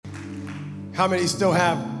How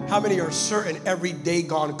many are certain every day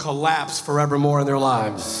gone collapse forevermore in their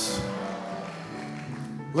lives?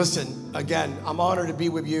 Listen, again, I'm honored to be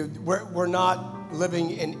with you. We're not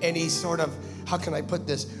living in any sort of, how can I put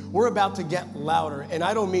this? We're about to get louder, and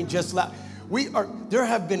I don't mean just loud. There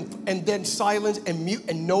have been, and then silence and mute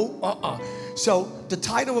and no, So the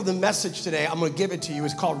title of the message today, I'm gonna give it to you,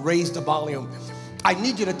 is called Raise the Volume. I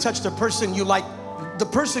need you to touch the person you like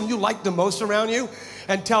the most around you,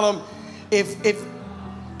 and tell them,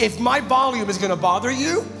 if my volume is gonna bother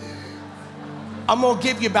you, I'm gonna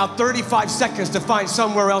give you about 35 seconds to find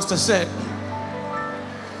somewhere else to sit.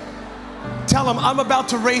 Tell them, I'm about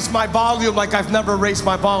to raise my volume like I've never raised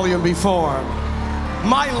my volume before.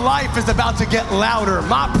 My life is about to get louder.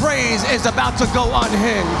 My praise is about to go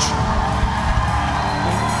unhinged.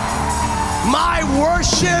 My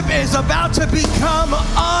worship is about to become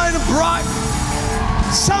unbridled.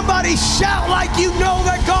 Somebody shout like you know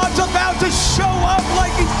that God's about to show up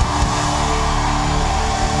like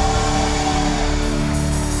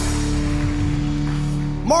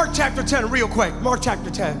Mark chapter 10, real quick. Mark chapter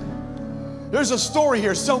 10. There's a story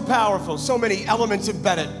here so powerful, so many elements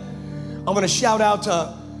embedded. I'm going to shout out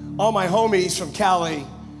to all my homies from Cali,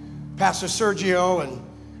 Pastor Sergio and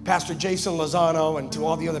Pastor Jason Lozano, and to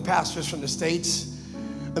all the other pastors from the States.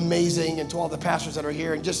 Amazing. And to all the pastors that are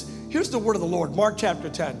here. And just, here's the word of the Lord. Mark chapter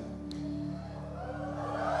 10.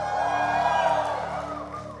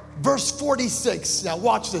 Verse 46. Now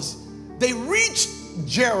watch this. They reached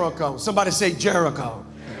Jericho. Somebody say Jericho.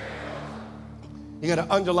 You got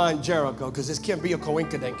to underline Jericho because this can't be a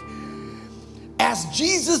coincidence. As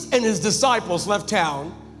Jesus and his disciples left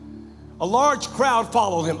town, a large crowd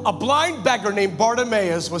followed him. A blind beggar named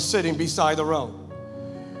Bartimaeus was sitting beside the road.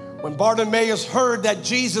 When Bartimaeus heard that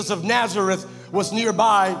Jesus of Nazareth was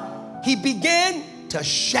nearby, he began to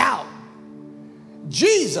shout,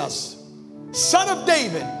 Jesus, Son of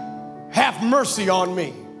David, have mercy on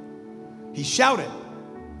me. He shouted.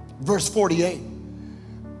 Verse 48.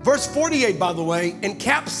 Verse 48, by the way,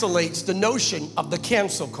 encapsulates the notion of the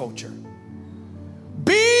cancel culture.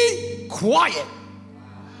 Be quiet.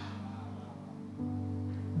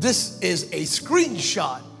 This is a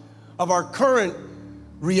screenshot of our current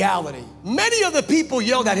reality. Many of the people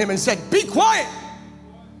yelled at him and said, be quiet.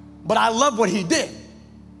 But I love what he did.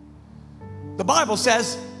 The Bible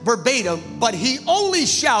says verbatim, but he only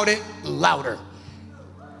shouted louder.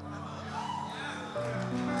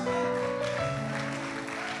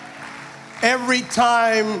 Every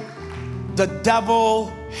time the devil,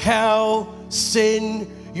 hell,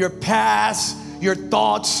 sin, your past, your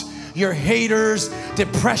thoughts, your haters,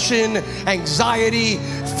 depression, anxiety,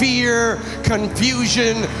 fear,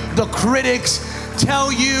 confusion, the critics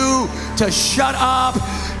tell you to shut up,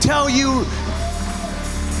 tell you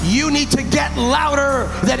you need to get louder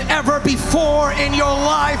than ever before in your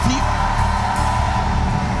life.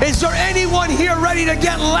 Is there anyone here ready to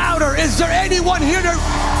get louder? Is there anyone here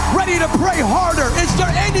ready to pray harder? Is there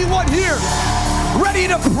anyone here ready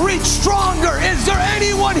to preach stronger? Is there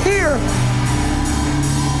anyone here?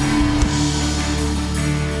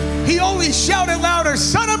 He only shouted louder,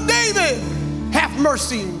 Son of David, have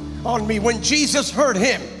mercy on me. When Jesus heard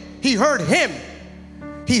him, he heard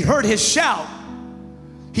his shout.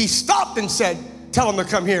 He stopped and said, tell him to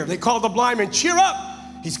come here. They called the blind man, cheer up.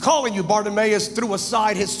 He's calling you. Bartimaeus threw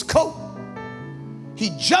aside his coat.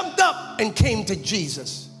 He jumped up and came to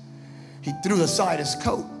Jesus. He threw aside his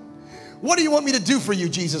coat. What do you want me to do for you?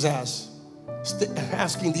 Jesus asked,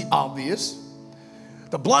 asking the obvious.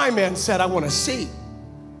 The blind man said, I want to see.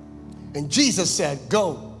 And Jesus said,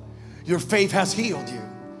 go, your faith has healed you.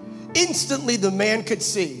 Instantly the man could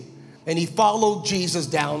see, and he followed Jesus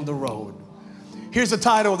down the road. Here's the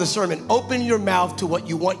title of the sermon, Open Your Mouth to What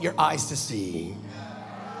You Want Your Eyes to See.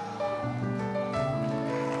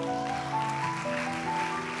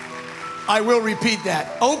 I will repeat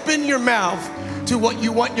that. Open your mouth to what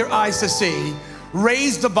you want your eyes to see.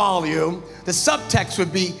 Raise the volume. The subtext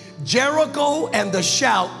would be Jericho and the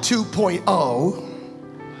Shout 2.0.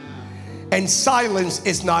 And silence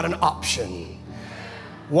is not an option.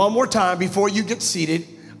 One more time before you get seated,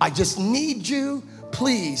 I just need you,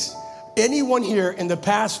 please, anyone here in the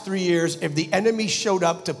past 3 years, if the enemy showed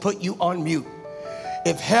up to put you on mute,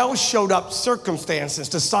 if hell showed up circumstances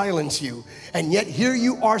to silence you, and yet here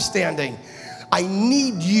you are standing, I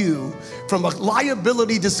need you, from a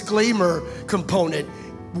liability disclaimer component,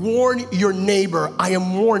 warn your neighbor, I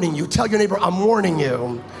am warning you. Tell your neighbor, I'm warning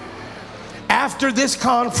you. After this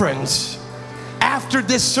conference, after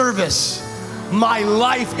this service, my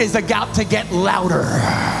life is about to get louder.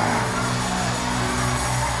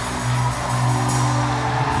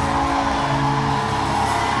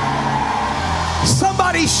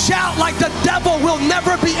 Somebody shout like the devil will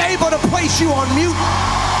never be able to place you on mute.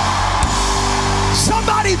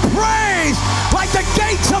 Somebody praise like the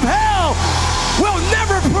gates of hell will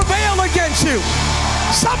never prevail against you.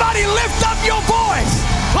 Somebody lift up your voice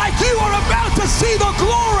like you are about to see the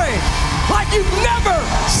glory, like you've never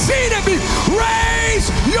seen it before. Raise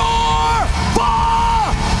your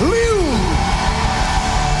volume.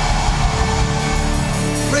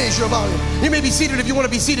 Raise your volume. You may be seated if you want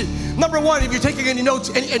to be seated. Number one, if you're taking any notes,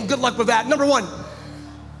 and good luck with that. Number one,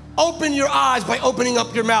 open your eyes by opening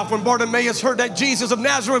up your mouth. When Bartimaeus heard that Jesus of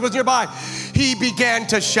Nazareth was nearby, he began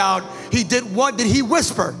to shout. He did what? Did he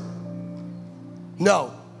whisper?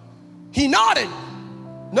 No. He nodded?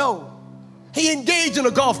 No. He engaged in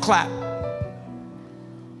a golf clap.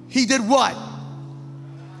 He did what?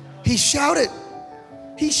 He shouted.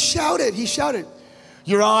 He shouted. He shouted.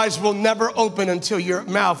 Your eyes will never open until your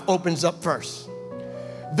mouth opens up first.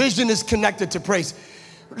 Vision is connected to praise.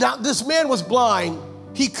 Now, this man was blind.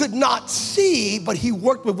 He could not see, but he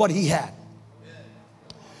worked with what he had.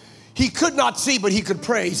 He could not see, but he could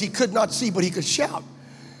praise. He could not see, but he could shout.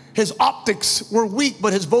 His optics were weak,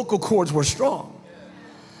 but his vocal cords were strong.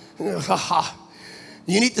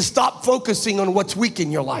 You need to stop focusing on what's weak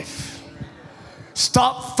in your life.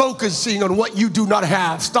 Stop focusing on what you do not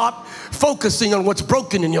have. Stop focusing on what's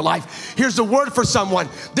broken in your life. Here's a word for someone.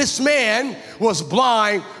 This man was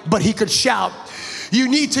blind, but he could shout. You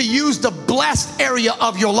need to use the blessed area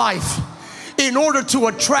of your life in order to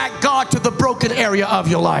attract God to the broken area of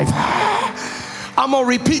your life. I'm gonna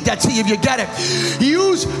repeat that to you if you get it.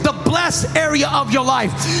 Use the blessed area of your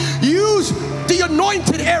life. Use the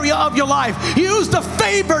anointed area of your life. Use the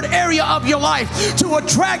favored area of your life to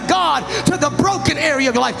attract God to the broken area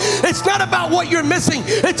of your life. It's not about what you're missing,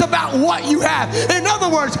 it's about what you have. In other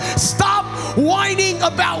words, stop whining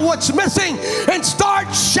about what's missing and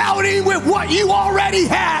start shouting with what you already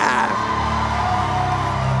have.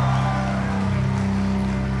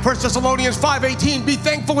 1 Thessalonians 5:18, be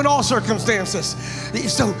thankful in all circumstances.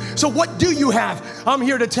 So what do you have? I'm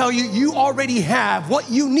here to tell you, you already have what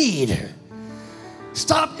you need.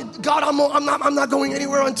 Stop, God, I'm not going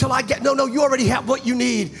anywhere until I get, no, you already have what you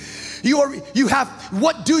need. You have,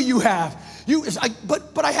 what do you have?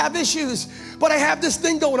 But I have issues, but I have this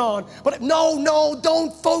thing going on. But no,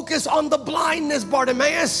 don't focus on the blindness,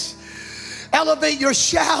 Bartimaeus. Elevate your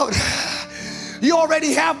shout. You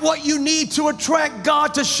already have what you need to attract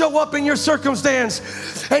God to show up in your circumstance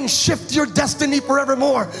and shift your destiny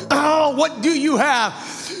forevermore. Oh, what do you have?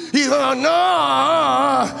 You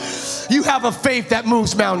have a faith that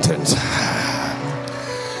moves mountains.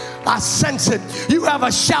 I sense it. You have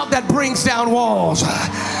a shout that brings down walls.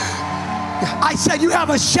 I said you have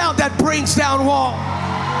a shout that brings down walls.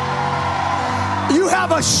 You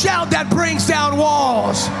have a shout that brings down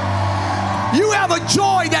walls. You have a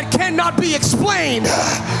joy that cannot be explained.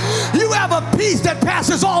 You have a peace that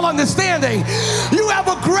passes all understanding. You have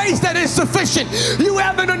a grace that is sufficient. You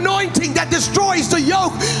have an anointing that destroys the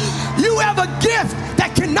yoke. You have a gift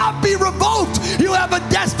that cannot be revoked. You have a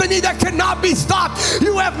destiny that cannot be stopped.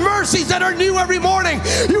 You have mercies that are new every morning.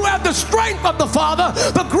 You have the strength of the Father,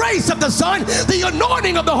 the grace of the Son, the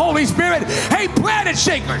anointing of the Holy Spirit. Hey, planet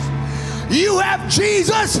shakers, you have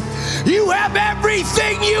Jesus. You have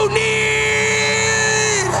everything you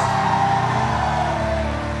need.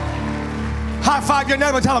 High five your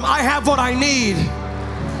neighbor. Tell him, I have what I need.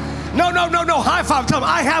 No. High five. Tell him,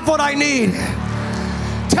 I have what I need.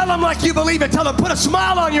 Tell him like you believe it. Tell him, put a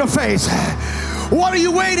smile on your face. What are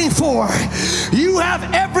you waiting for? You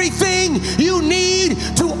have everything you need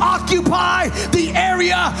to occupy the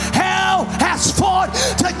area hell has fought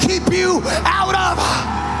to keep you out of.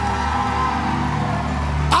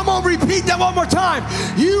 I'm gonna repeat that one more time.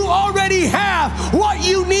 You already have what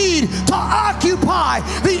you need to occupy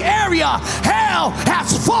the area hell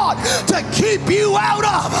has fought to keep you out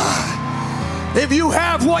of. If you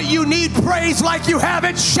have what you need, praise like you have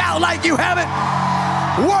it, shout like you have it,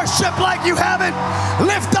 worship like you have it,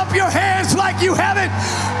 lift up your hands like you have it,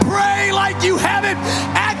 pray like you have it,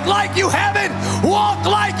 act like you have it, walk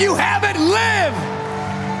like you have it, live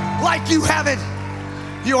like you have it.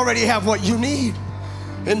 You already have what you need.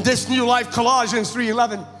 In this new life, Colossians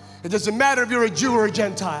 3:11, it doesn't matter if you're a Jew or a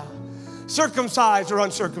Gentile, circumcised or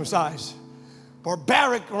uncircumcised,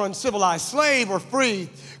 barbaric or uncivilized, slave or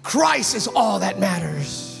free, Christ is all that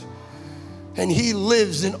matters. And he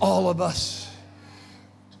lives in all of us.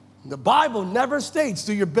 The Bible never states,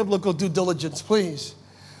 do your biblical due diligence, please,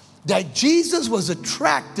 that Jesus was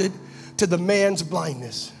attracted to the man's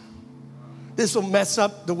blindness. This will mess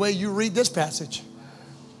up the way you read this passage.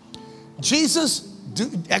 Jesus,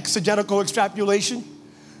 exegetical extrapolation,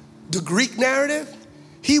 The Greek narrative,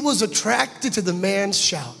 he was attracted to the man's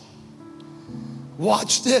shout.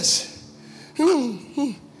 Watch this.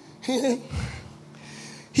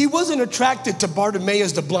 He wasn't attracted to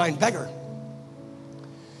Bartimaeus, the blind beggar.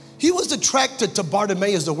 He was attracted to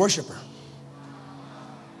Bartimaeus, the worshiper.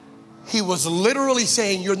 He was literally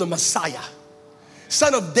saying, you're the Messiah.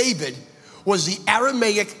 Son of David was the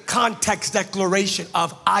Aramaic context declaration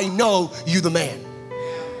of, I know you the man.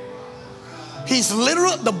 He's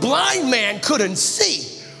literal. The blind man couldn't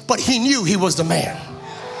see, but he knew he was the man.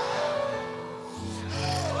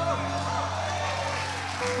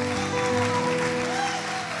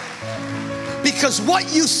 Because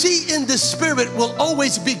what you see in the spirit will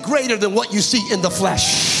always be greater than what you see in the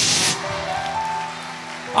flesh.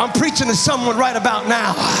 I'm preaching to someone right about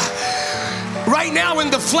now. Right now in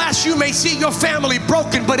the flesh, you may see your family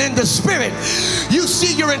broken, but in the spirit, you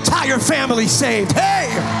see your entire family saved. Hey!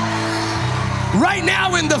 Right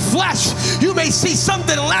now in the flesh, you may see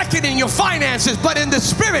something lacking in your finances, but in the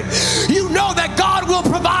spirit, you know that God will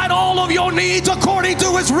provide all of your needs according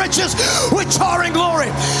to his riches, which are in glory.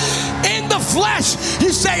 In the flesh,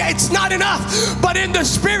 you say it's not enough, but in the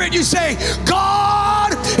spirit, you say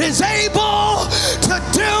God is able to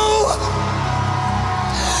do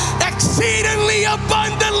exceedingly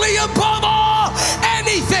abundantly above all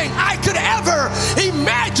anything I could ever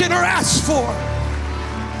imagine or ask for.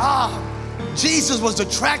 Jesus was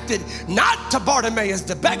attracted not to Bartimaeus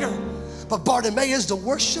the beggar, but Bartimaeus the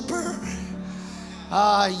worshiper.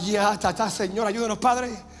 Señor, ayúdanos, Padre.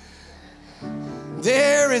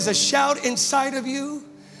 There is a shout inside of you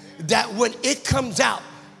that when it comes out,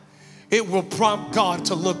 it will prompt God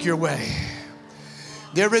to look your way.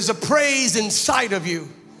 There is a praise inside of you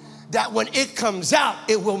that when it comes out,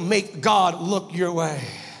 it will make God look your way.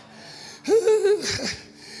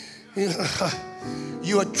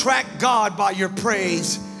 You attract God by your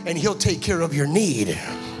praise, and he'll take care of your need.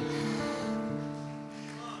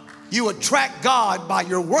 You attract God by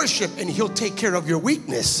your worship, and he'll take care of your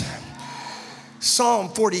weakness. Psalm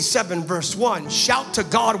 47 verse 1, shout to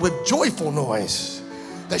God with joyful noise,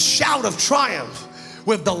 the shout of triumph,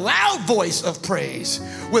 with the loud voice of praise,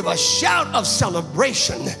 with a shout of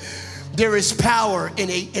celebration. There is power in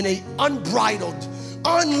a unbridled,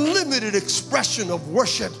 unlimited expression of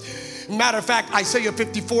worship. Matter of fact, Isaiah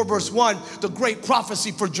 54 verse 1, the great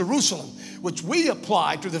prophecy for Jerusalem, which we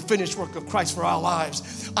apply to the finished work of Christ for our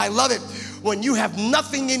lives. I love it when you have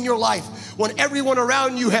nothing in your life, when everyone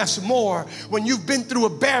around you has more, when you've been through a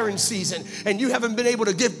barren season and you haven't been able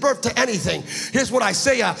to give birth to anything. Here's what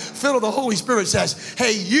Isaiah, filled with the Holy Spirit, says,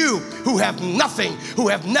 hey, you who have nothing, who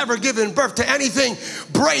have never given birth to anything,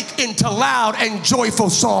 break into loud and joyful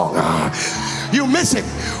song. You miss it.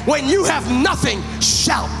 When you have nothing,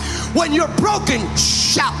 shout. When you're broken,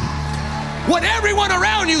 shout. When everyone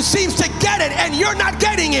around you seems to get it and you're not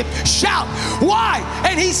getting it, shout. Why?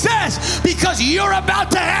 And he says, because you're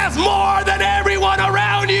about to have more than everyone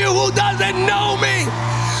around you who doesn't know me.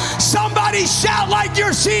 Somebody shout like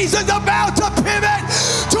your season's about to pivot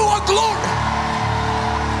to a glory.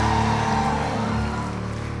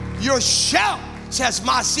 Your shout says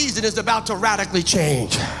my season is about to radically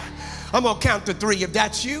change. I'm gonna count to 3. If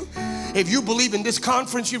that's you, if you believe in this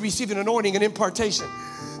conference, you receive an anointing, an impartation,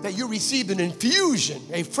 that you received an infusion,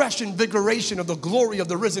 a fresh invigoration of the glory of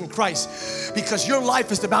the risen Christ, because your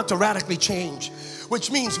life is about to radically change. Which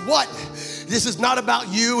means what? This is not about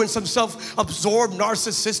you and some self-absorbed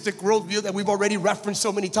narcissistic worldview that we've already referenced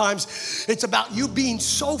so many times. It's about you being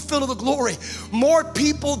so filled with the glory. More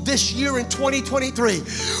people this year in 2023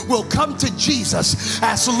 will come to Jesus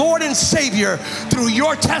as Lord and Savior through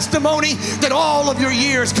your testimony than all of your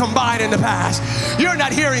years combined in the past. You're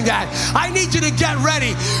not hearing that. I need you to get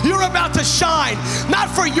ready. You're about to shine, not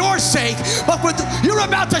for your sake, but you're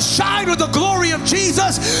about to shine with the glory of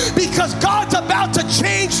Jesus, because God's about to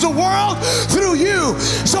change the world through you.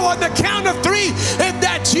 So on the count of 3, if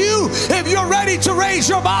that's you, if you're ready to raise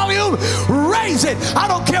your volume, raise it. I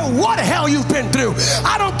don't care what hell you've been through.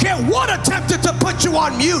 I don't care what attempted to put you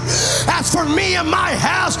on mute. As for me and my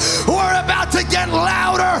house, we're about to get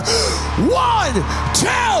louder. 1, 2,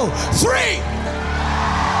 3.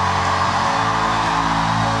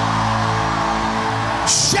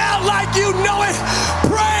 Shout like you know it.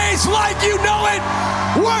 Praise like you know it.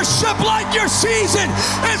 Worship like your season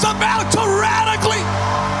is about to radically.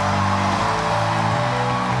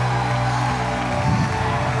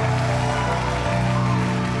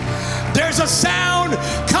 There's a sound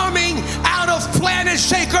coming out of Planet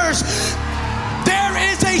Shakers. There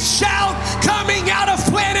is a shout coming out of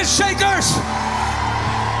Planet Shakers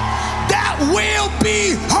that will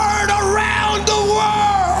be heard around the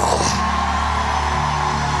world.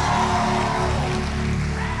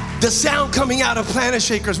 The sound coming out of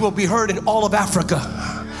Planetshakers will be heard in all of Africa.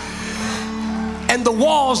 And the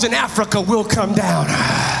walls in Africa will come down.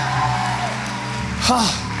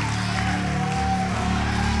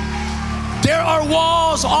 There are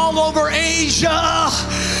walls all over Asia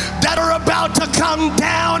that are about to come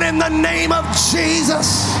down in the name of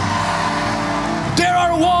Jesus. There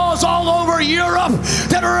are walls all over Europe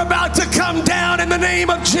that are about to come down in the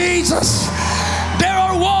name of Jesus. There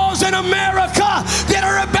are walls in America that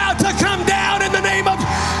are about to come down in the name of,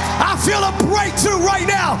 I feel a breakthrough right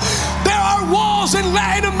now. There are walls in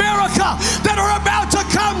Latin America that are about to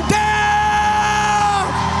come down.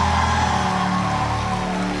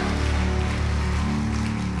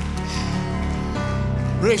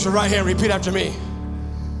 Raise your right hand, repeat after me.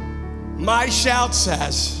 My shout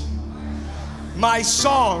says, my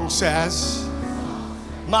song says,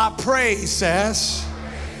 my praise says,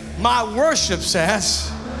 my worship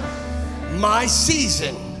says, my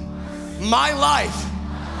season, my life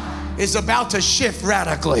is about to shift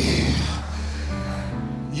radically.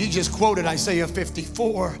 You just quoted Isaiah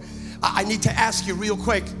 54. I need to ask you real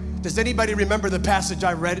quick, does anybody remember the passage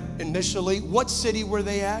I read initially? What city were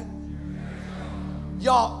they at?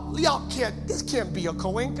 Y'all can't, this can't be a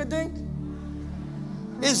coincidence.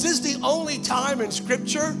 Is this the only time in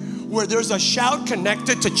Scripture where there's a shout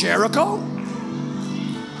connected to Jericho?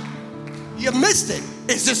 You missed it.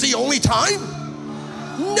 Is this the only time?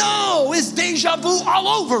 No, it's deja vu all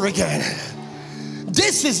over again.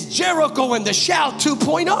 This is Jericho and the shout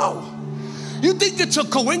 2.0. You think it's a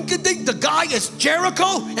coincidence? The guy is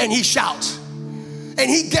Jericho and he shouts. And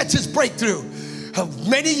he gets his breakthrough.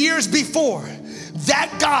 Many years before,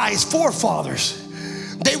 that guy's forefathers,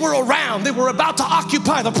 they were around, they were about to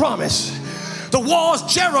occupy the promise. The walls,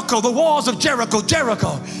 Jericho, the walls of Jericho,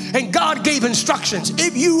 Jericho. And God gave instructions.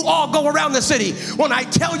 If you all go around the city, when I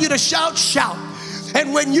tell you to shout, shout.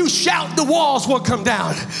 And when you shout, the walls will come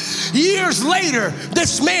down. Years later,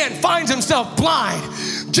 this man finds himself blind.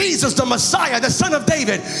 Jesus, the Messiah, the Son of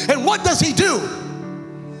David. And what does he do?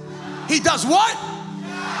 He does what?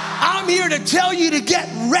 I'm here to tell you to get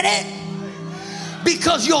ready,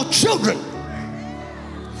 because your children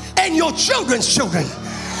and your children's children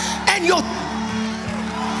and your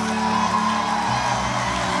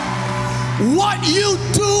what you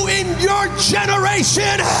do in your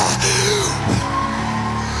generation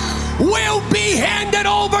will be handed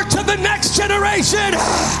over to the next generation.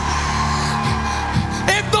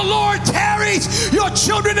 If the Lord tarries, your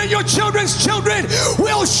children and your children's children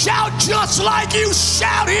will shout just like you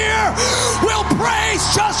shout here, will praise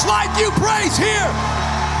just like you praise here.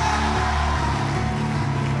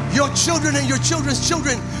 Your children and your children's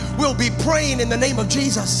children will be praying in the name of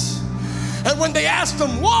Jesus. And when they ask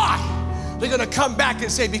them why, they're going to come back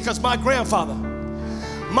and say, because my grandfather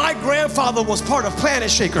was part of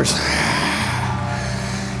Planetshakers.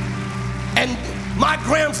 And my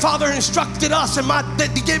grandfather instructed us, and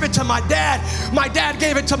he gave it to my dad. My dad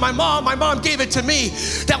gave it to my mom gave it to me,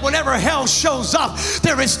 that whenever hell shows up,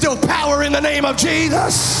 there is still power in the name of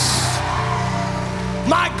Jesus.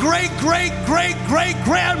 My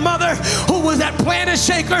great-great-great-great-grandmother, who was at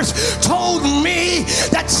Planetshakers, told me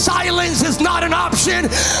that silence is not an option,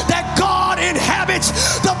 that God inhabits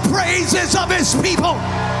the praises of his people.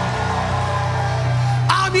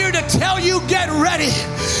 I'm here to tell you, get ready,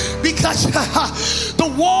 because the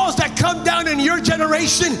walls that come down in your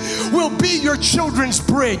generation will be your children's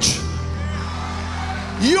bridge.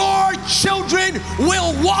 Your children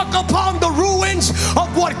will walk upon the ruins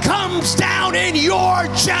of what comes down in your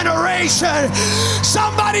generation.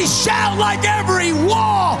 Somebody shout like every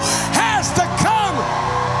wall has to come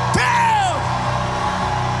down.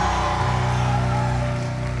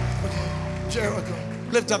 Okay, Jericho,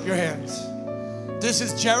 lift up your hands. This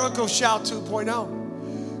is Jericho Shout 2.0.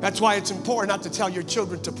 That's why it's important not to tell your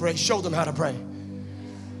children to pray. Show them how to pray.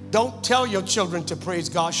 Don't tell your children to praise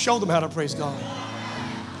God. Show them how to praise God.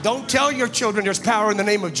 Don't tell your children there's power in the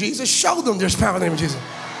name of Jesus. Show them there's power in the name of Jesus.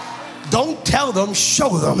 Don't tell them,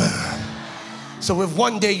 show them. So if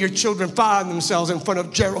one day your children find themselves in front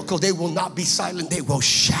of Jericho, they will not be silent, they will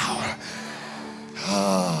shout.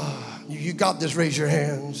 Oh, you got this, raise your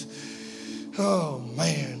hands. Oh,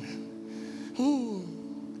 man.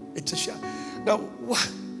 It's a shout. Now,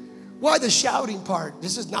 why the shouting part?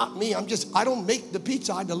 This is not me. I don't make the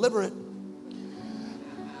pizza, I deliver it.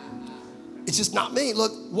 It's just not me.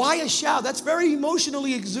 Look, why a shout? That's very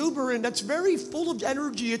emotionally exuberant. That's very full of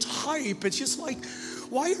energy. It's hype. It's just like,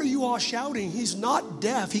 why are you all shouting? He's not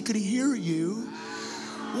deaf. He could hear you.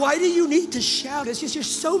 Why do you need to shout? It's just there's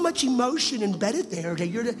so much emotion embedded there.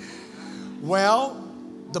 Well,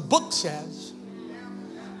 the book says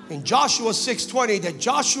in Joshua 6:20 that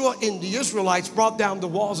Joshua and the Israelites brought down the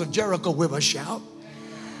walls of Jericho with a shout.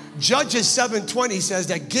 Judges 7:20 says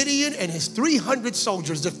that Gideon and his 300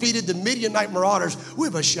 soldiers defeated the Midianite marauders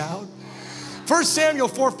with a shout. 1 Samuel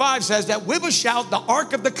 4:5 says that with a shout, the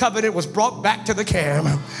Ark of the Covenant was brought back to the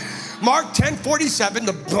camp. Mark 10:47,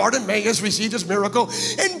 the Bartimaeus received his miracle.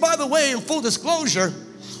 And by the way, in full disclosure,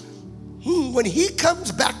 when he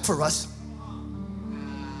comes back for us,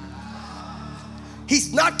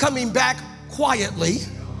 he's not coming back quietly.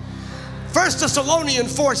 1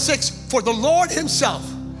 Thessalonians 4:6, for the Lord himself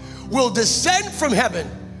will descend from heaven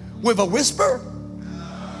with a whisper,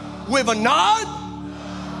 with a nod,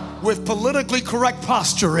 with politically correct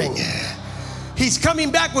posturing. He's coming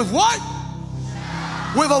back with what?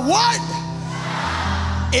 With a what?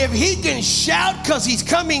 If he can shout because he's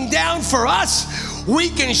coming down for us, we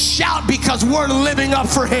can shout because we're living up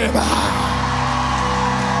for him.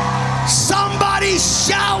 Somebody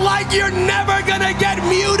shout like you're never gonna get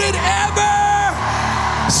muted ever.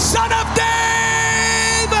 Son of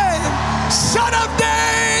David, Son of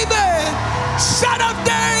David, Son of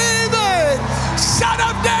David, Son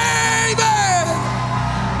of David.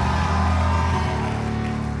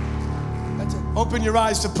 That's it. Open your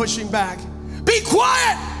eyes to pushing back. Be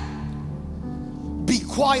quiet. Be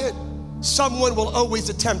quiet. Someone will always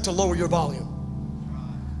attempt to lower your volume.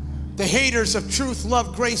 The haters of truth,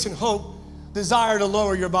 love, grace, and hope desire to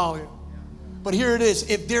lower your volume. But here it is.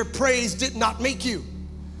 If their praise did not make you,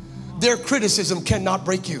 their criticism cannot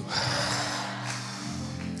break you.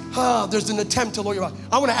 There's an attempt to lower your volume.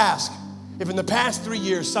 I want to ask, if in the past 3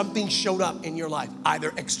 years something showed up in your life,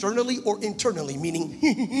 either externally or internally, meaning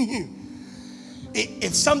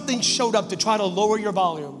if something showed up to try to lower your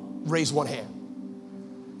volume, raise one hand.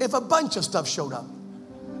 If a bunch of stuff showed up,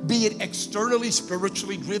 be it externally,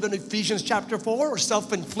 spiritually driven, Ephesians chapter 4, or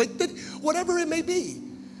self-inflicted, whatever it may be.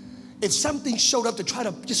 If something showed up to try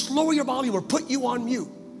to just lower your volume or put you on mute,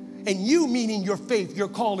 and you meaning your faith, your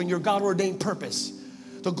calling, your God-ordained purpose,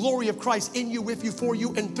 the glory of Christ in you, with you, for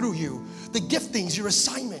you, and through you, the giftings, your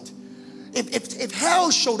assignment. If hell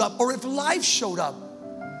showed up or if life showed up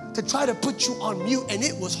to try to put you on mute and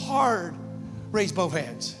it was hard, raise both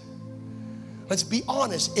hands. Let's be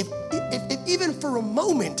honest, if even for a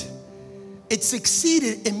moment it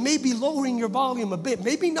succeeded in maybe lowering your volume a bit,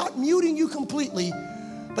 maybe not muting you completely,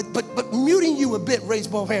 but muting you a bit, raise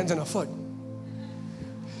both hands and a foot.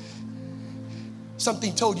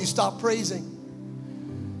 Something told you stop praising.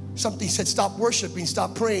 Something said stop worshiping,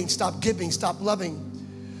 stop praying, stop giving, stop loving,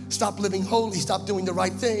 stop living holy, stop doing the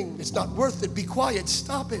right thing. It's not worth it, be quiet,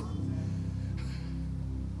 stop it.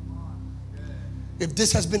 If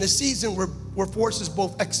this has been a season where forces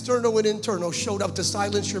both external and internal showed up to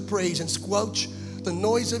silence your praise and squelch the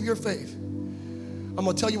noise of your faith, I'm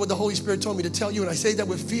gonna tell you what the Holy Spirit told me to tell you, and I say that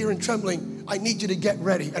with fear and trembling. I need you to get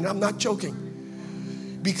ready, and I'm not joking.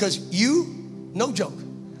 Because you, no joke,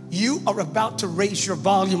 you are about to raise your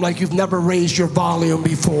volume like you've never raised your volume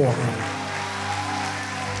before.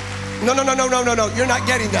 No, you're not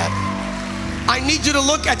getting that. I need you to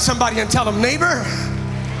look at somebody and tell them, neighbor,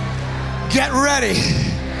 get ready.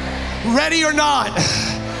 Ready or not,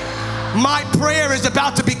 my prayer is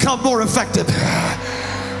about to become more effective.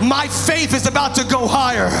 My faith is about to go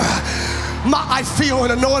higher. I feel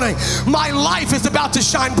an anointing. My life is about to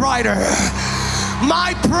shine brighter.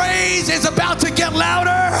 My praise is about to get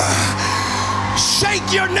louder.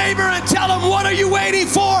 Shake your neighbor and tell him, what are you waiting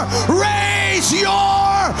for? Raise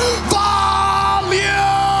your volume.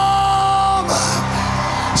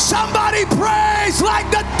 Somebody praise like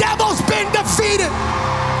the devil's been defeated.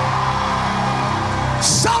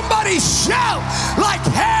 Somebody shout like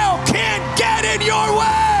hell can't get in your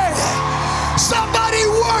way. Somebody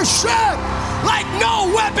worship like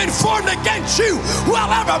no weapon formed against you will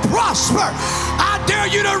ever prosper. I dare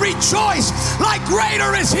you to rejoice like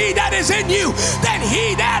greater is he that is in you than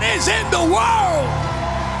he that is in the world.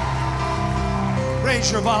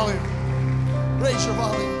 Raise your volume. Raise your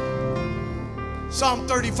volume. Psalm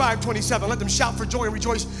 35:27. Let them shout for joy and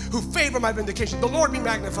rejoice who favor my vindication. The Lord be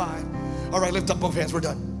magnified. All right, lift up both hands. We're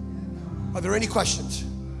done. Are there any questions?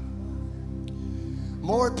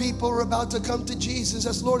 More people are about to come to Jesus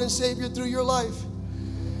as Lord and Savior through your life.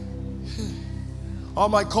 All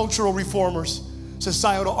my cultural reformers,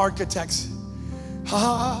 societal architects,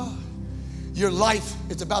 your life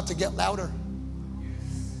is about to get louder.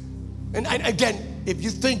 And again, if you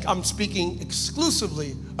think I'm speaking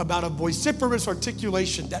exclusively about a vociferous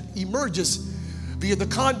articulation that emerges via the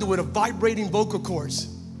conduit of vibrating vocal cords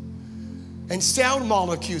and sound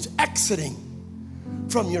molecules exiting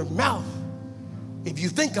from your mouth, if you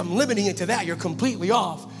think I'm limiting it to that, you're completely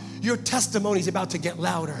off. Your testimony is about to get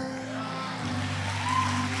louder.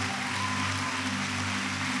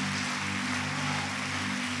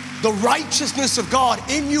 The righteousness of God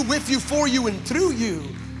in you, with you, for you, and through you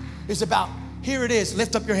is about, here it is,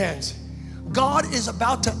 lift up your hands. God is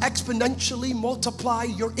about to exponentially multiply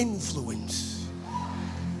your influence.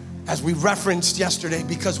 As we referenced yesterday,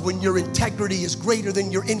 because when your integrity is greater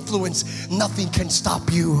than your influence, nothing can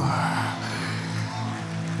stop you.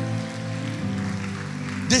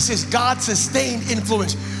 This is God-sustained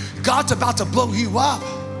influence. God's about to blow you up.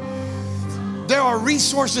 There are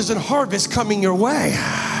resources and harvest coming your way.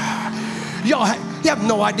 Y'all, you have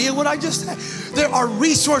no idea what I just said. There are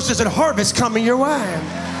resources and harvest coming your way.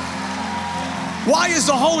 Why is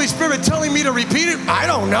the Holy Spirit telling me to repeat it? I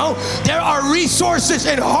don't know. There are resources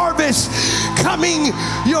and harvest coming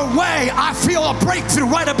your way. I feel a breakthrough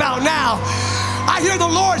right about now. I hear the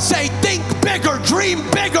Lord say, think bigger, dream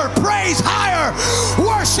bigger, praise higher,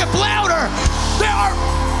 worship louder. There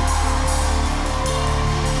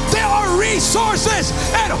are resources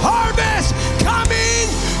and harvest coming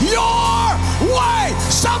your way.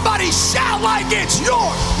 Somebody shout like it's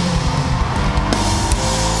yours.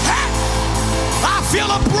 Hey, I feel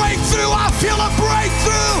a breakthrough. I feel a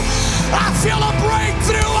breakthrough. I feel a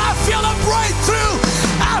breakthrough. I feel a breakthrough.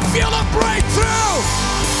 I feel a breakthrough.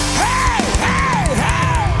 Hey, hey,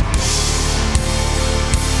 hey.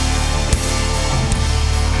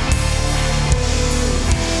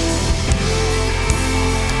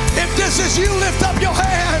 If this is you, lift up your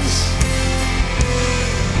hands.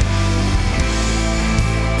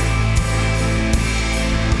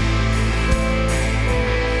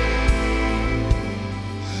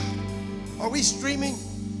 Are we streaming?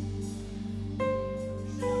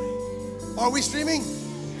 Are we streaming?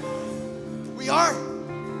 We are?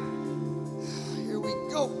 Here we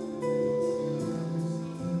go.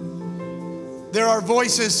 There are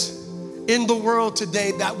voices in the world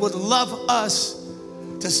today that would love us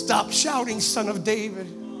to stop shouting, Son of David.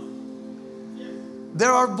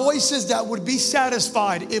 There are voices that would be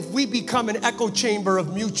satisfied if we become an echo chamber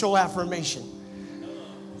of mutual affirmation.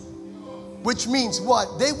 Which means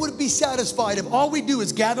what? They would be satisfied if all we do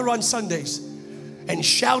is gather on Sundays and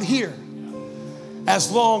shout here, as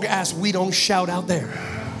long as we don't shout out there.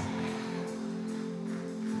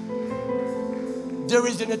 There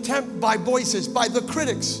is an attempt by voices, by the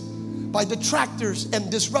critics, by detractors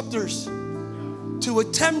and disruptors to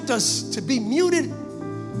attempt us to be muted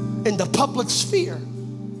in the public sphere.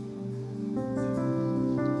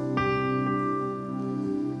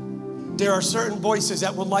 There are certain voices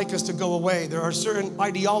that would like us to go away. There are certain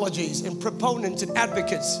ideologies and proponents and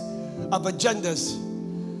advocates of agendas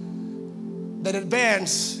that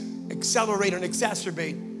advance, accelerate, and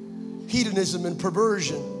exacerbate hedonism and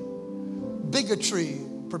perversion, bigotry,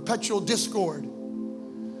 perpetual discord.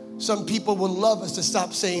 Some people would love us to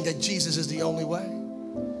stop saying that Jesus is the only way.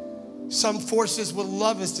 Some forces would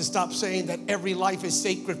love us to stop saying that every life is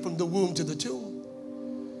sacred from the womb to the tomb.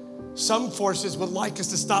 Some forces would like us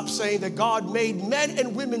to stop saying that God made men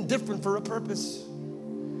and women different for a purpose.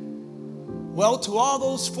 Well, to all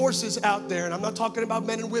those forces out there, and I'm not talking about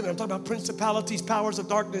men and women, I'm talking about principalities, powers of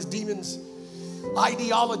darkness, demons,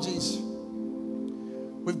 ideologies,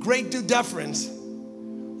 with great due deference,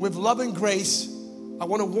 with love and grace, I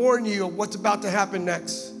want to warn you of what's about to happen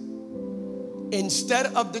next. Instead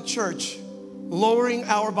of the church lowering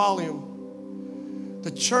our volume, the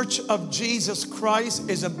church of Jesus Christ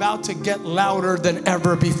is about to get louder than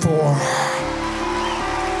ever before.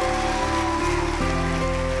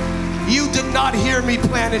 You did not hear me,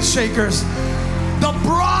 Planet Shakers. The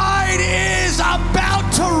bride is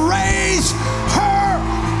about to raise her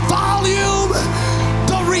volume.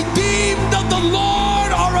 The redeemed of the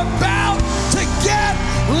Lord are about to get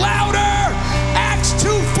louder. Acts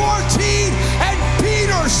 2:14, and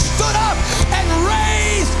Peter stood up and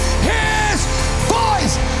raised his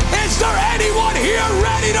voice. Is there anyone here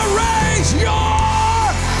ready to raise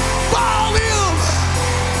your volume?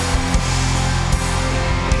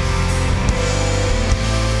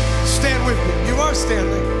 Stand with me. You are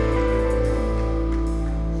standing.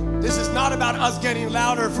 This is not about us getting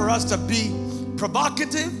louder for us to be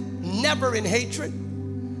provocative, never in hatred,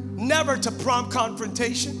 never to prompt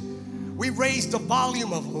confrontation. We raise the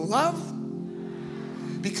volume of love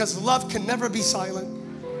because love can never be silent.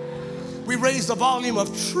 We raise the volume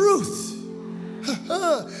of truth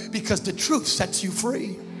because the truth sets you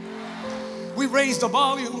free. We raise the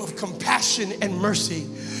volume of compassion and mercy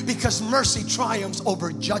because mercy triumphs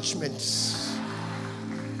over judgments.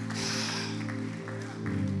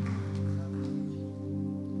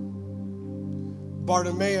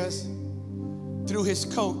 Bartimaeus, through his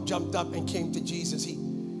coat, jumped up and came to Jesus.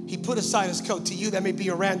 He He put aside his coat. To you, that may be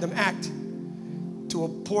a random act. To a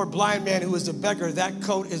poor blind man who is a beggar, that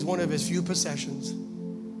coat is one of his few possessions.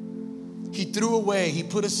 He threw away, he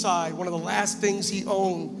put aside one of the last things he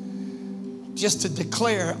owned just to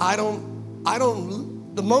declare,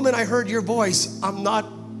 the moment I heard your voice, I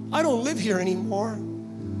don't live here anymore.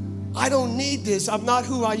 I don't need this. I'm not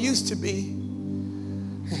who I used to be.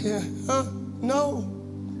 No.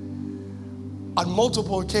 On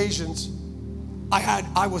multiple occasions,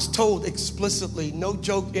 I was told explicitly, no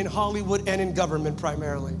joke, in Hollywood and in government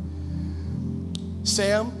primarily,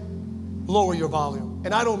 Sam, lower your volume.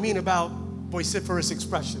 And I don't mean about vociferous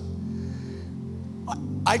expression.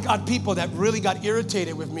 I got people that really got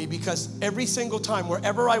irritated with me because every single time,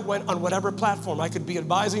 wherever I went on whatever platform, I could be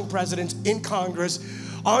advising presidents in Congress,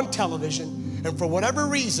 on television, and for whatever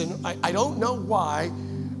reason, I don't know why,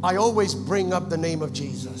 I always bring up the name of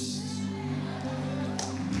Jesus.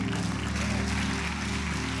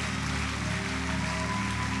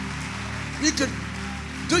 You could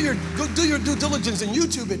do your due diligence and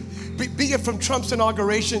YouTube it, be it from Trump's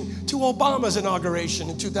inauguration to Obama's inauguration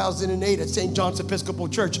in 2008 at St. John's Episcopal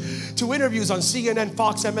Church, to interviews on CNN,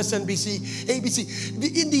 Fox, MSNBC, ABC.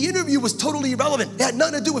 The interview was totally irrelevant. It had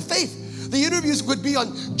nothing to do with faith. The interviews would be on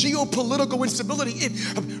geopolitical instability.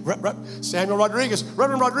 Reverend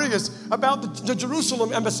Rodriguez, about the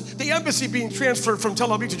Jerusalem embassy, the embassy being transferred from Tel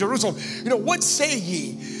Aviv to Jerusalem. What say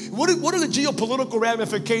ye? What are the geopolitical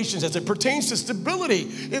ramifications as it pertains to stability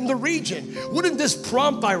in the region? Wouldn't this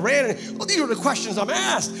prompt Iran? Well, these are the questions I'm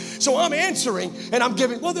asked. So I'm answering and I'm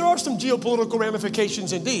giving, well, there are some geopolitical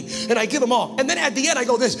ramifications indeed. And I give them all. And then at the end I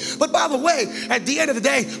go this, but by the way, at the end of the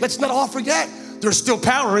day, let's not all forget, there's still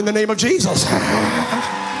power in the name of Jesus.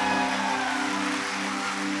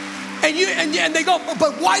 And they go,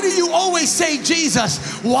 but why do you always say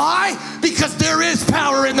Jesus? Why? Because there is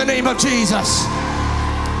power in the name of Jesus.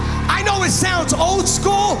 I know it sounds old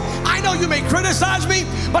school. I know you may criticize me,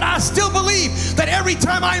 but I still believe that every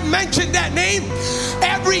time I mention that name,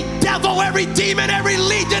 every devil, every demon, every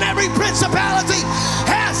legion, every principality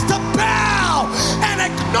has to bow and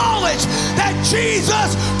acknowledge that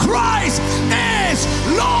Jesus Christ is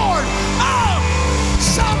Lord. Oh,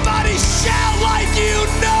 somebody shout like you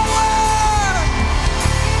know it.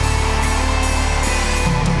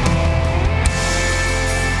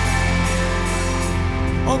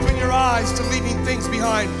 Open your eyes to leaving things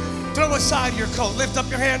behind. Throw aside your coat. Lift up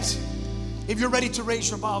your hands. If you're ready to raise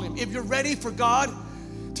your volume. If you're ready for God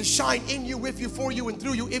to shine in you, with you, for you, and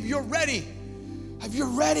through you. If you're ready. If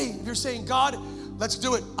you're saying, God, let's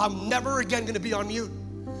do it. I'm never again going to be on mute.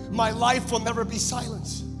 My life will never be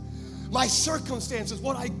silenced. My circumstances,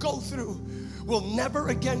 what I go through, will never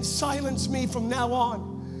again silence me from now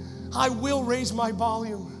on. I will raise my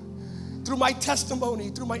volume. Through my testimony,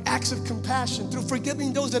 through my acts of compassion, through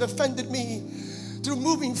forgiving those that offended me, through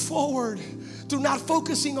moving forward, through not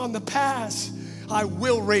focusing on the past, I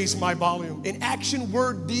will raise my volume. In action,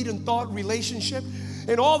 word, deed, and thought, relationship,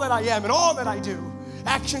 in all that I am and all that I do,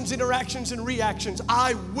 actions, interactions, and reactions,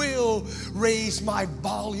 I will raise my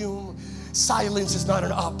volume. Silence is not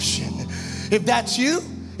an option. If that's you,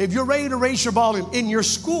 if you're ready to raise your volume in your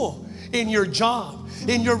school, in your job,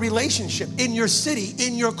 in your relationship, in your city,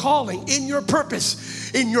 in your calling, in your purpose,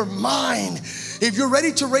 in your mind, if you're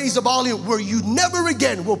ready to raise the volume where you never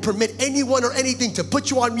again will permit anyone or anything to put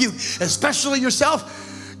you on mute, especially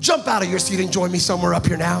yourself, jump out of your seat and join me somewhere up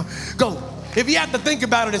here now. Go. If you have to think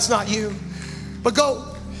about it, it's not you. But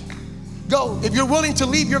go. Go. If you're willing to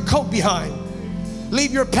leave your coat behind,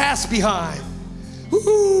 leave your past behind.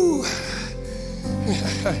 Woo-hoo.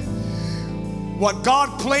 What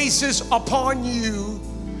God places upon you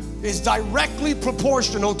is directly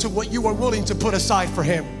proportional to what you are willing to put aside for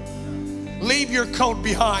Him. Leave your coat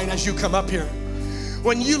behind as you come up here.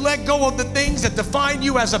 When you let go of the things that define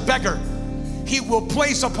you as a beggar, He will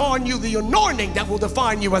place upon you the anointing that will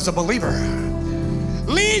define you as a believer.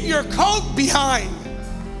 Leave your coat behind.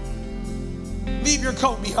 Leave your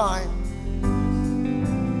coat behind.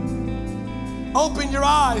 Open your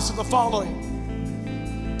eyes to the following.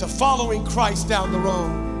 To following Christ down the road.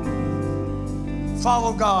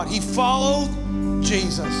 Follow God. He followed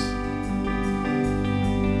Jesus.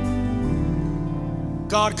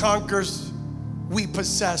 God conquers, we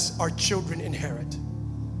possess, our children inherit.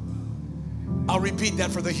 I'll repeat that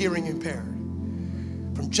for the hearing impaired.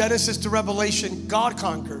 From Genesis to Revelation, God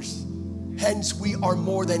conquers, hence we are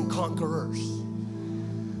more than conquerors.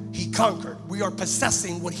 He conquered. We are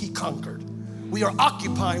possessing what He conquered. We are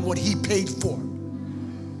occupying what He paid for.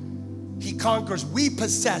 He conquers, we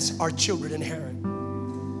possess, our children inherit.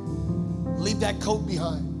 Leave that coat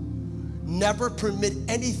behind. Never permit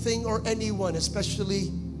anything or anyone,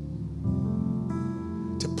 especially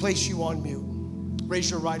place you on mute. Raise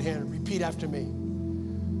your right hand. Repeat after me.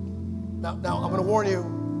 Now I'm going to warn you.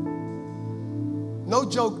 No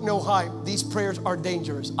joke, no hype. These prayers are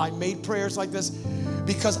dangerous. I made prayers like this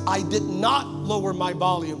because I did not lower my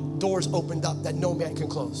volume. Doors opened up that no man can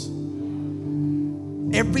close.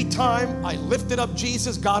 Every time I lifted up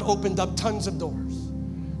Jesus, God opened up tons of doors.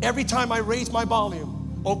 Every time I raised my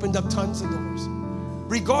volume, opened up tons of doors.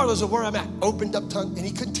 Regardless of where I'm at, opened up tons, and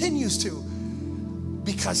he continues to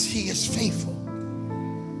because he is faithful.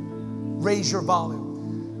 Raise your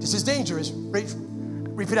volume. This is dangerous.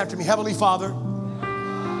 Repeat after me. Heavenly Father,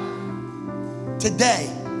 today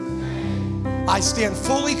I stand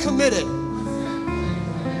fully committed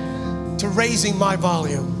to raising my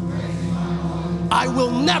volume. I will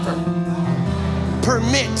never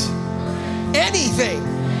permit anything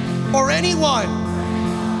or anyone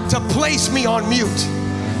to place me on mute.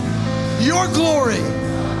 Your glory,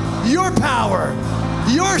 your power,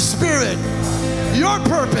 your spirit, your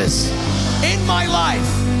purpose in my life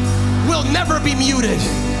will never be muted.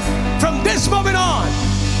 From this moment on,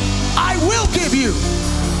 I will give you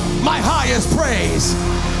my highest praise,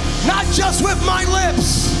 not just with my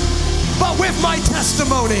lips, but with my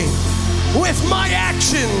testimony, with my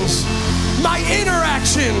actions, my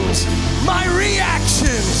interactions, my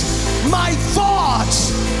reactions, my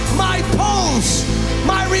thoughts, my posts,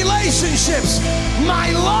 my relationships, my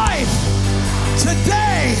life.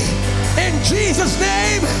 Today, in Jesus'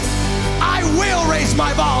 name, I will raise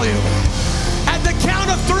my volume. At the count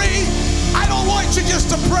of 3, I don't want you just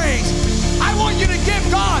to praise. I want you to give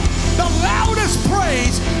God the loudest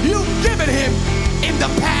praise you've given him in the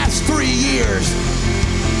past 3 years.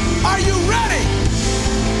 Are you ready?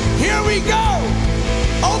 Here we go.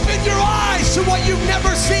 Open your eyes to what you've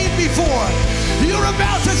never seen before. You're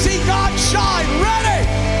about to see God shine. Ready?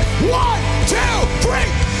 1, 2, 3.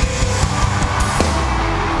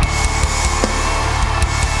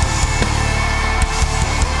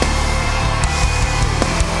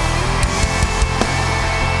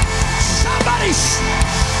 Somebody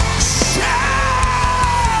shout!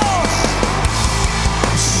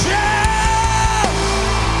 Shout!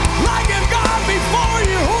 Like if God before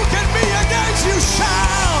you, who can be against you?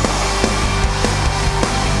 Shout!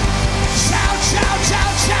 Shout, shout,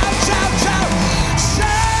 shout, shout, shout, shout!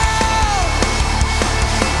 Shout!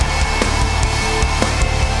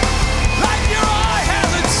 Like your eye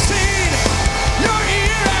hasn't seen, your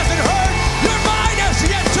ear hasn't heard, your mind has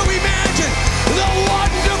yet to imagine the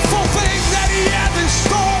wonderful things that he has in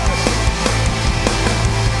store.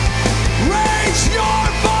 Raise your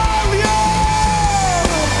volume.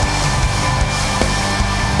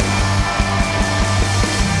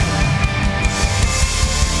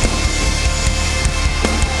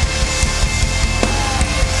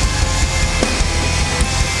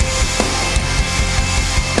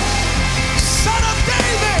 Son of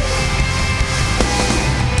David,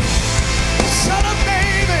 Son of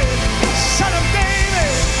David, Son of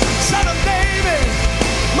David, Son of David,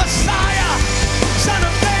 Messiah, Son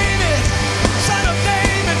of David, Son of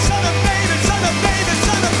David, Son of David, Son of David,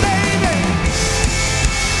 Son of David.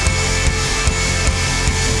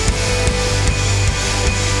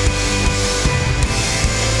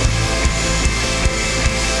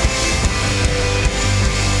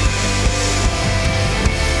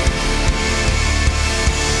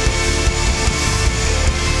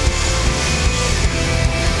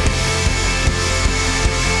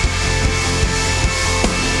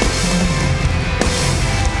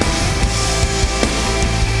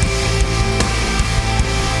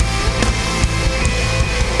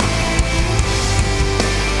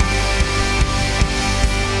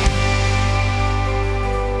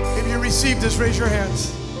 If you received this, raise your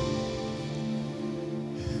hands.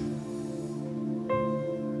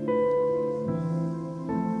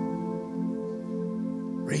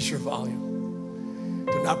 Raise your volume.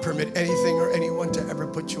 Do not permit anything or anyone to ever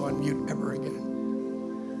put you on mute ever again.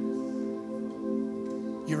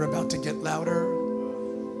 You're about to get louder.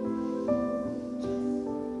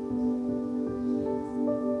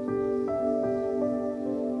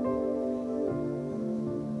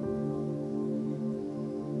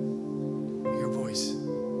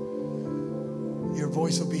 Your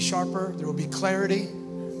voice will be sharper. There will be clarity.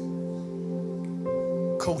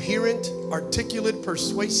 Coherent, articulate,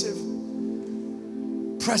 persuasive.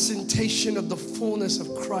 Presentation of the fullness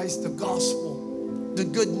of Christ, the gospel, the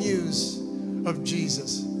good news of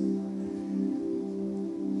Jesus.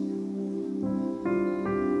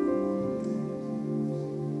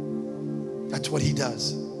 That's what he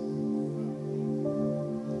does.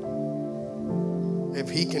 If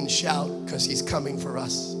he can shout because he's coming for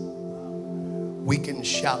us, we can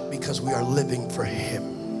shout because we are living for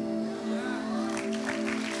him.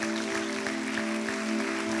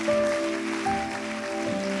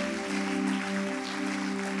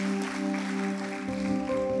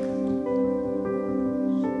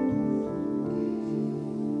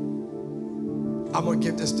 I'm going to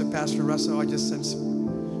give this to Pastor Russell. I just sense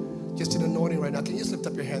just an anointing right now. Can you just lift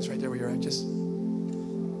up your hands right there where you're at? Just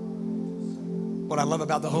what I love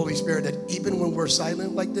about the Holy Spirit, that even when we're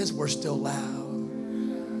silent like this, we're still loud.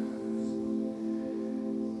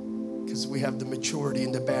 Because we have the maturity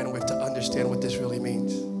and the bandwidth to understand what this really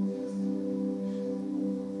means.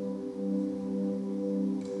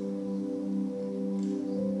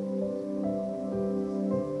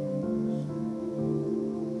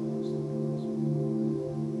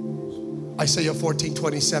 Isaiah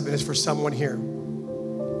 14:27 is for someone here.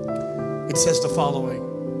 It says the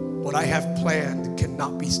following: what I have planned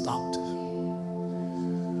cannot be stopped.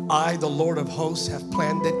 I, the Lord of hosts, have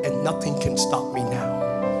planned it, and nothing can stop me now.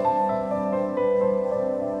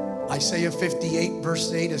 Isaiah 58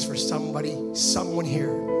 verse 8 is for someone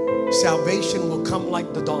here. Salvation will come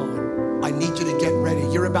like the dawn. I need you to get ready.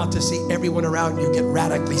 You're about to see everyone around you get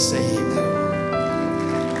radically saved.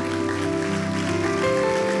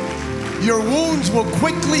 Your wounds will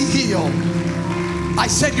quickly heal. I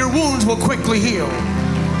said your wounds will quickly heal.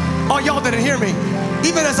 Oh, y'all didn't hear me.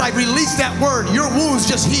 Even as I released that word, your wounds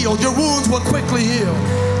just healed. Your wounds will quickly heal.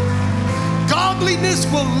 Godliness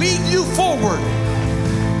will lead you forward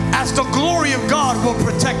as the glory of God will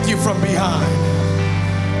protect you from behind.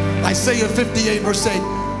 Isaiah 58 verse 8.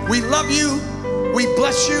 We love you. We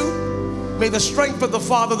bless you. May the strength of the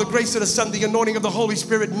Father, the grace of the Son, the anointing of the Holy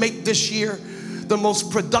Spirit make this year the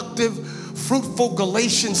most productive, fruitful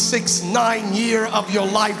Galatians 6:9 year of your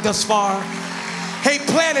life thus far. Hey,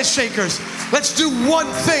 Planet Shakers, let's do one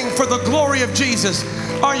thing for the glory of Jesus.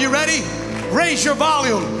 Are you ready? Raise your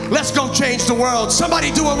volume. Let's go change the world.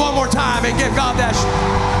 Somebody do it one more time and give God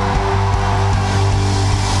that.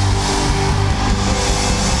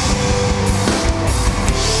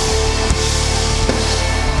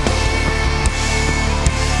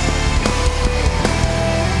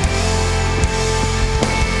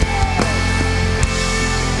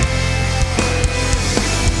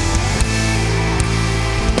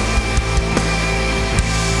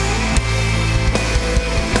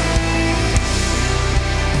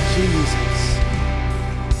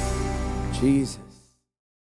 Jesus.